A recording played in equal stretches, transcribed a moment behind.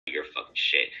fucking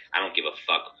shit. I don't give a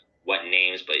fuck what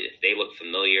names, but if they look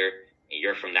familiar and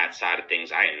you're from that side of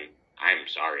things, I'm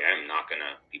sorry. I'm not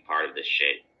gonna be part of this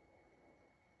shit.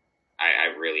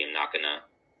 I really am not gonna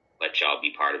let y'all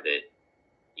be part of it.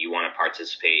 You want to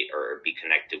participate or be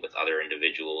connected with other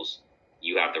individuals,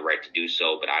 you have the right to do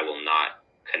so, but I will not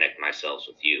connect myself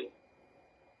with you.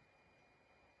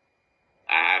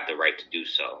 I have the right to do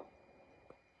so.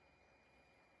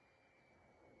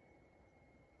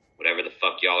 Whatever the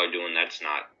fuck y'all are doing, that's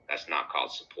not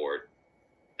called support.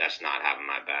 That's not having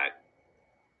my back.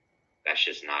 That's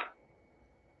just not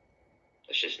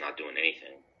doing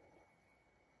anything.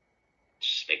 It's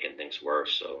just making things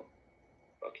worse, so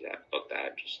fuck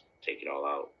that, just take it all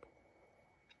out.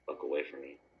 Fuck away from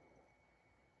me.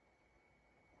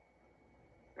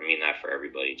 I mean that for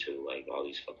everybody too, like all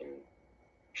these fucking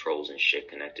trolls and shit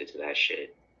connected to that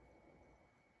shit.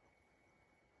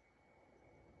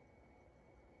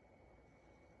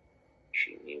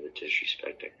 Treat me with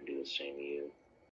disrespect, I can do the